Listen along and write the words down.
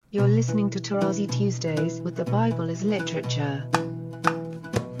You're listening to Tarazi Tuesdays with the Bible as Literature.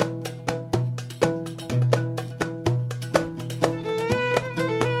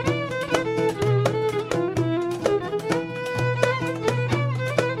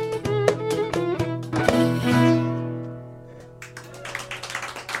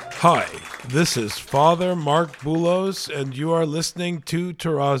 Hi, this is Father Mark Boulos, and you are listening to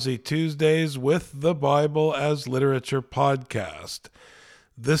Tarazi Tuesdays with the Bible as Literature podcast.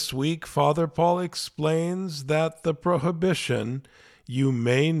 This week, Father Paul explains that the prohibition, "You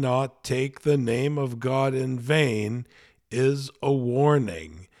may not take the name of God in vain," is a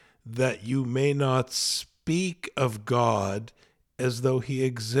warning that you may not speak of God as though he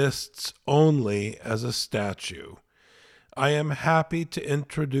exists only as a statue. I am happy to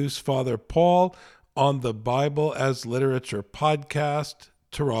introduce Father Paul on the Bible as Literature podcast,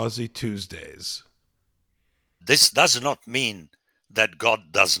 Tarazi Tuesdays. This does not mean that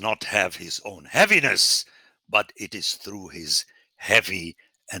God does not have his own heaviness, but it is through his heavy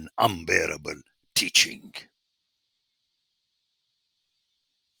and unbearable teaching.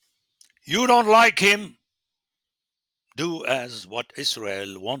 You don't like him? Do as what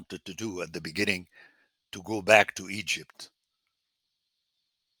Israel wanted to do at the beginning, to go back to Egypt.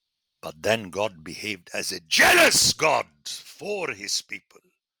 But then God behaved as a jealous God for his people.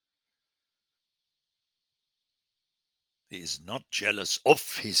 He is not jealous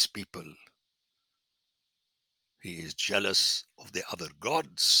of his people. He is jealous of the other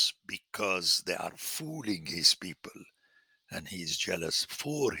gods because they are fooling his people. And he is jealous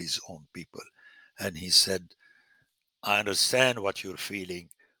for his own people. And he said, I understand what you're feeling,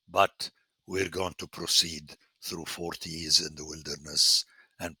 but we're going to proceed through 40 years in the wilderness,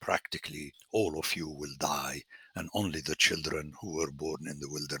 and practically all of you will die, and only the children who were born in the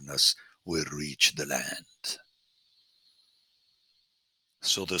wilderness will reach the land.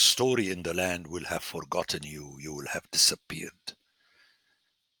 So the story in the land will have forgotten you. You will have disappeared.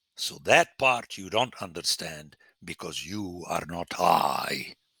 So that part you don't understand because you are not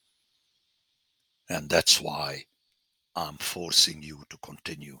I. And that's why I'm forcing you to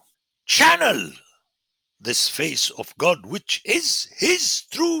continue. Channel this face of God, which is his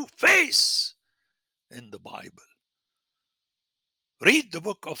true face in the Bible. Read the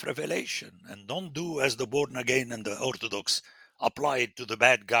book of Revelation and don't do as the born again and the Orthodox, apply it to the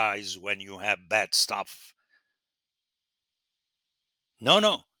bad guys when you have bad stuff.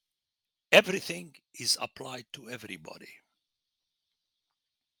 No. Everything is applied to everybody.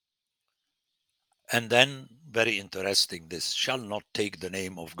 And then, very interesting, this shall not take the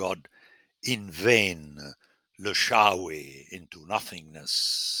name of God in vain, le shawe, into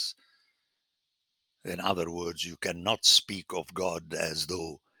nothingness. In other words, you cannot speak of God as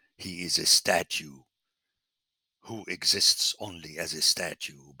though he is a statue who exists only as a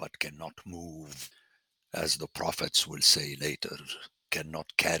statue but cannot move, as the prophets will say later,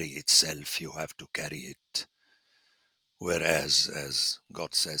 cannot carry itself, you have to carry it. Whereas, as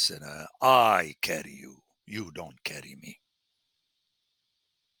God says, I carry you, you don't carry me.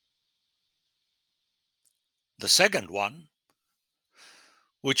 The second one,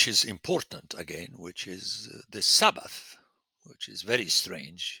 which is important again, which is the Sabbath, which is very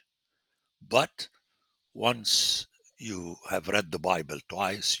strange. But once you have read the Bible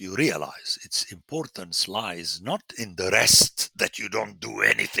twice, you realize its importance lies not in the rest, that you don't do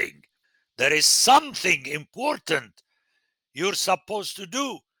anything. There is something important you're supposed to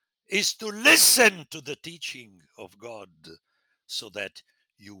do, is to listen to the teaching of God so that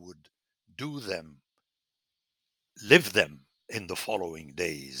you would do them, live them in the following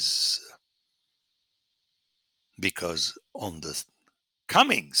days. Because on the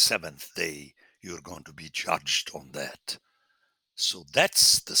coming seventh day, you're going to be judged on that. So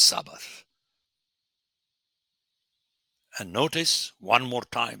that's the Sabbath. And notice one more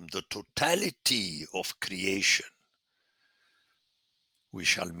time the totality of creation. We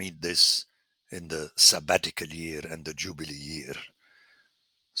shall meet this in the sabbatical year and the jubilee year.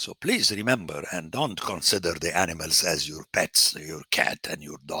 So please remember and don't consider the animals as your pets, your cat and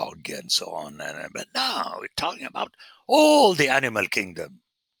your dog and so on. But now we're talking about all the animal kingdom.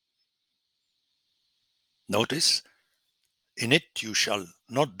 Notice, in it you shall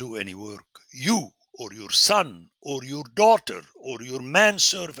not do any work, you or your son or your daughter or your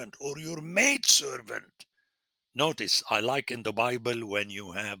manservant or your maidservant. Notice, I like in the Bible when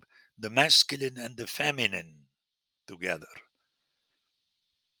you have the masculine and the feminine together.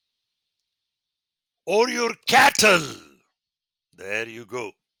 Or your cattle. There you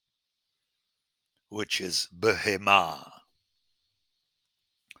go. Which is behemah,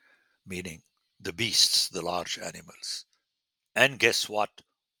 meaning the beasts, the large animals. And guess what?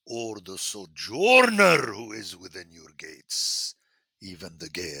 or the sojourner who is within your gates, even the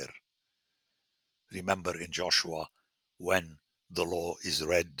ger. Remember in Joshua, when the law is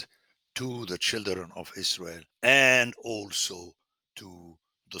read to the children of Israel and also to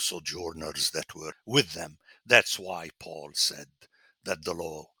the sojourners that were with them. That's why Paul said that the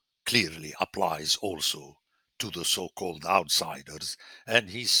law clearly applies also to the so-called outsiders, and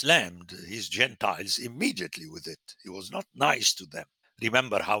he slammed his Gentiles immediately with it. He was not nice to them.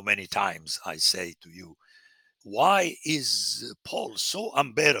 Remember how many times I say to you, why is Paul so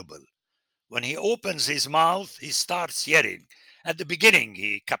unbearable? When he opens his mouth, he starts yelling. At the beginning,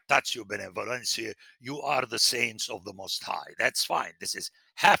 he captatio benevolentia, you are the saints of the Most High. That's fine. This is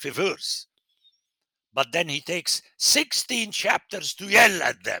half a verse. But then he takes 16 chapters to yell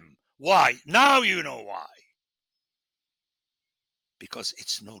at them. Why? Now you know why. Because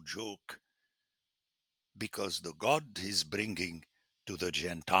it's no joke. Because the God he's bringing to the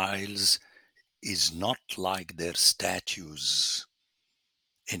Gentiles is not like their statues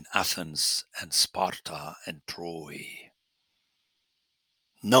in Athens and Sparta and Troy.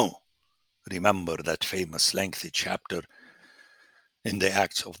 No. Remember that famous lengthy chapter in the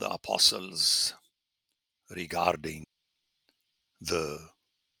Acts of the Apostles regarding the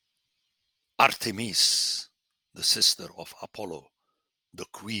Artemis, the sister of Apollo, the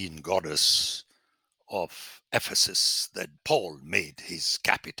queen goddess of Ephesus that Paul made his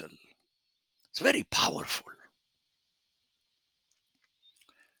capital. It's very powerful.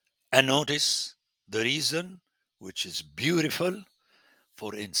 And notice the reason, which is beautiful,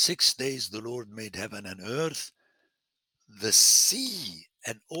 for in 6 days the Lord made heaven and earth, the sea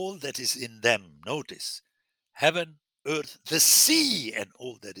and all that is in them. Notice, heaven, earth, the sea, and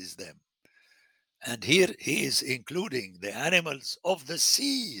all that is them. And here he is including the animals of the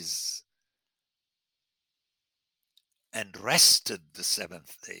seas, and rested the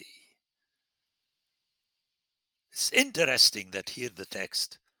seventh day. It's interesting that here the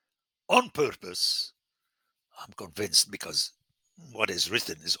text, on purpose, I'm convinced, because what is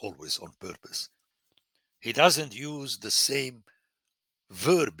written is always on purpose. He doesn't use the same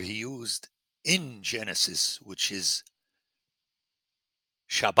verb he used in Genesis, which is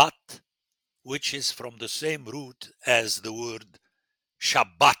Shabbat, which is from the same root as the word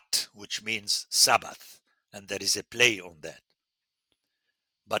Shabbat, which means Sabbath. And there is a play on that.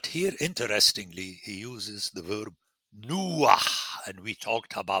 But here, interestingly, he uses the verb nuah, and we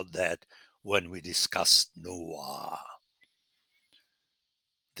talked about that when we discussed Noah.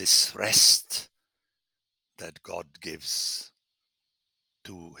 This rest that God gives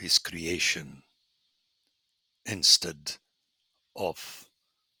to his creation instead of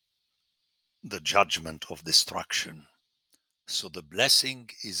the judgment of destruction. So the blessing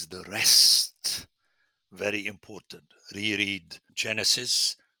is the rest. Very important. Reread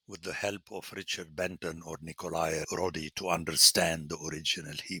Genesis with the help of Richard Benton or Nikolai Rodi to understand the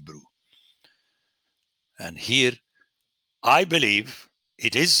original Hebrew. And here, I believe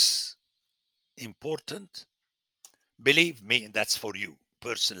it is important. Believe me, that's for you.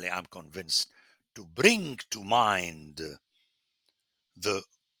 Personally, I'm convinced to bring to mind the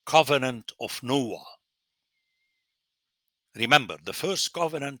covenant of Noah. Remember, the first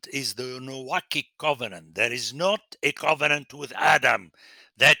covenant is the Noachic covenant. There is not a covenant with Adam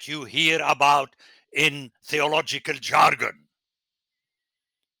that you hear about in theological jargon.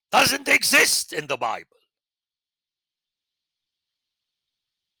 Doesn't exist in the Bible.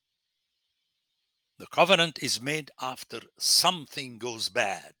 The covenant is made after something goes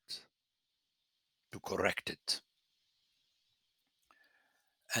bad to correct it.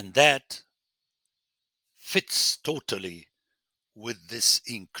 And that fits totally with this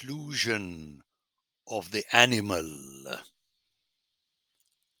inclusion of the animal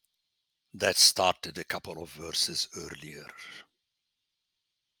that started a couple of verses earlier.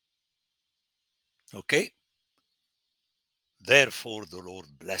 Okay? Therefore the Lord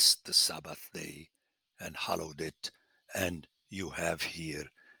blessed the Sabbath day and hallowed it. And you have here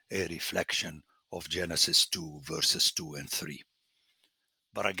a reflection of Genesis 2, verses 2 and 3.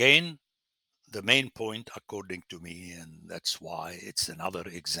 But again, the main point, according to me, and that's why it's another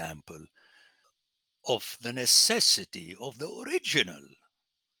example of the necessity of the original.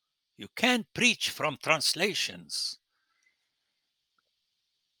 You can't preach from translations.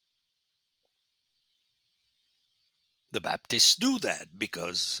 The Baptists do that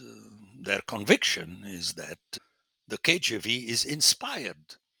because their conviction is that the KJV is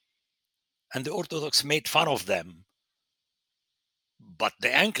inspired. And the Orthodox made fun of them. But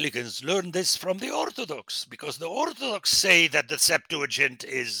the Anglicans learned this from the Orthodox, because the Orthodox say that the Septuagint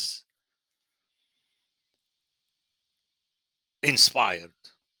is inspired.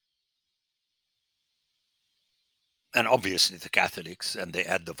 And obviously the Catholics, and they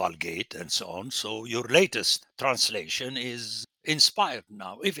add the Vulgate and so on. So your latest translation is inspired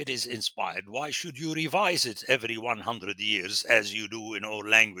now. If it is inspired, why should you revise it every 100 years as you do in all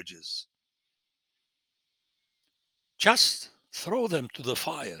languages? Just throw them to the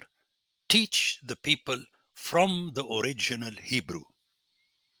fire. Teach the people from the original Hebrew.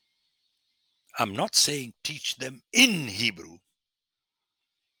 I'm not saying teach them in Hebrew.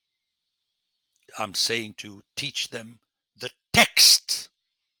 I'm saying to teach them the text,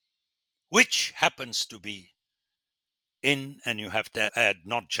 which happens to be in, and you have to add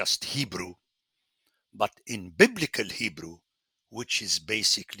not just Hebrew, but in biblical Hebrew, which is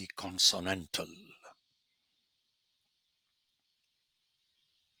basically consonantal.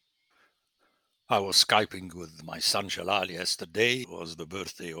 I was Skyping with my son Jalal yesterday. It was the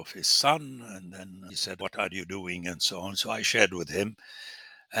birthday of his son. And then he said, "What are you doing?" and so on. So I shared with him.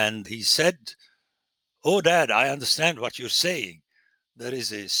 And he said, "Oh, Dad, I understand what you're saying. There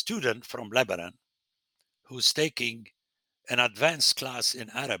is a student from Lebanon who's taking an advanced class in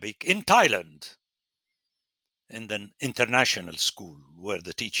Arabic in Thailand, in an international school where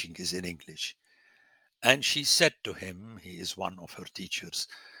the teaching is in English." And she said to him, he is one of her teachers,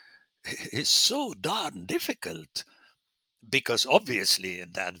 "It's so darn difficult because obviously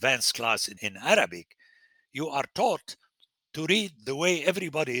in the advanced class in Arabic, you are taught to read the way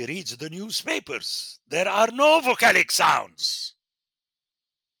everybody reads the newspapers. There are no vocalic sounds.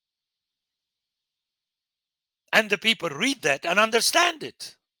 And the people read that and understand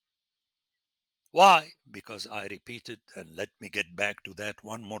it. Why? Because I repeated, and let me get back to that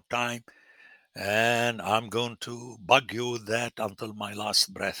one more time, and I'm going to bug you with that until my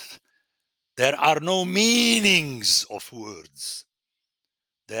last breath. There are no meanings of words.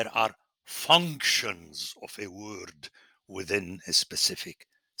 There are functions of a word within a specific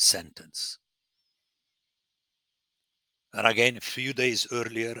sentence. And again, a few days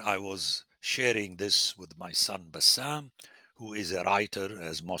earlier, I was sharing this with my son Bassam, who is a writer,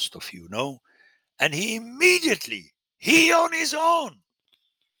 as most of you know, and he immediately, he on his own,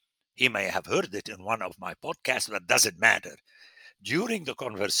 he may have heard it in one of my podcasts, but doesn't matter. During the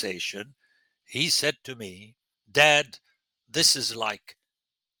conversation, he said to me, "Dad, this is like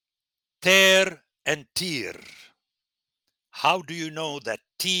tear and tear. How do you know that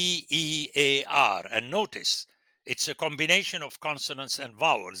T-E-A-R?" And notice, it's a combination of consonants and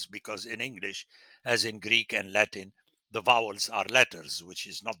vowels, because in English, as in Greek and Latin, the vowels are letters, which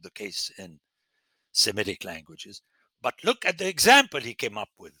is not the case in Semitic languages. But look at the example he came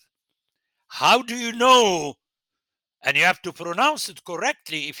up with. How do you know? And you have to pronounce it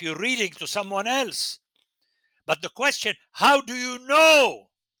correctly if you're reading to someone else. But the question, how do you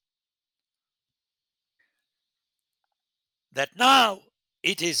know that now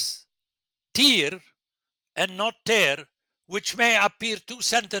it is tear and not tear, which may appear two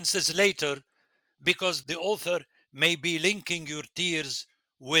sentences later because the author may be linking your tears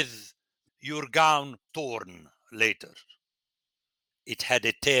with your gown torn later. It had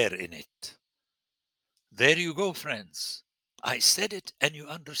a tear in it. There you go, friends. I said it and you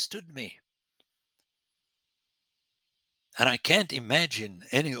understood me. And I can't imagine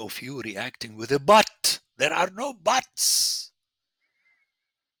any of you reacting with a but. There are no buts.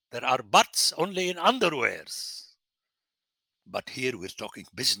 There are buts only in underwears. But here we're talking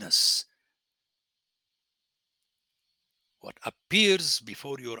business. What appears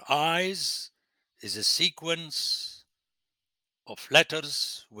before your eyes is a sequence of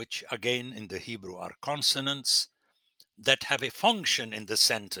letters, which again in the Hebrew are consonants, that have a function in the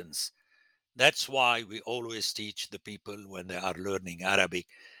sentence. That's why we always teach the people when they are learning Arabic,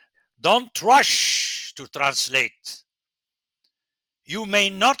 don't rush to translate. You may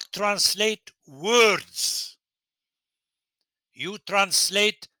not translate words. You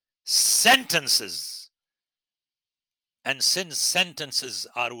translate sentences. And since sentences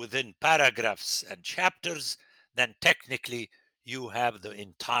are within paragraphs and chapters, then technically you have the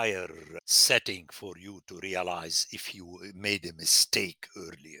entire setting for you to realize if you made a mistake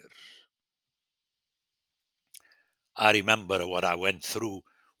earlier. I remember what I went through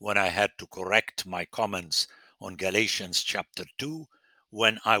when I had to correct my comments on Galatians chapter 2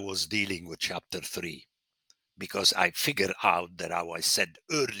 when I was dealing with chapter 3. Because I figured out that what I said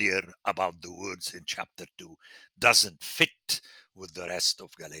earlier about the words in chapter 2 doesn't fit with the rest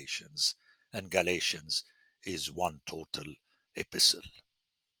of Galatians. And Galatians is one total epistle.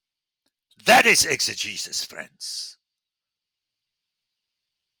 That is exegesis, friends.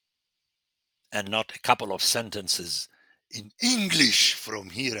 And not a couple of sentences in English from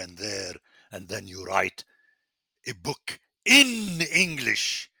here and there, and then you write a book in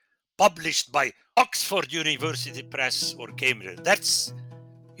English published by Oxford University Press or Cambridge.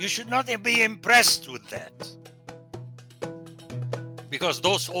 You should not be impressed with that. Because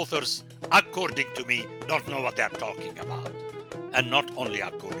those authors, according to me, don't know what they're talking about. And not only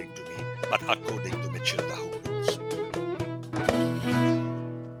according to me, but according to Mitchell Dahouros.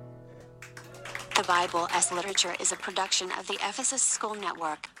 The Bible as Literature is a production of the Ephesus School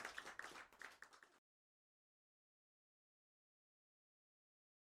Network.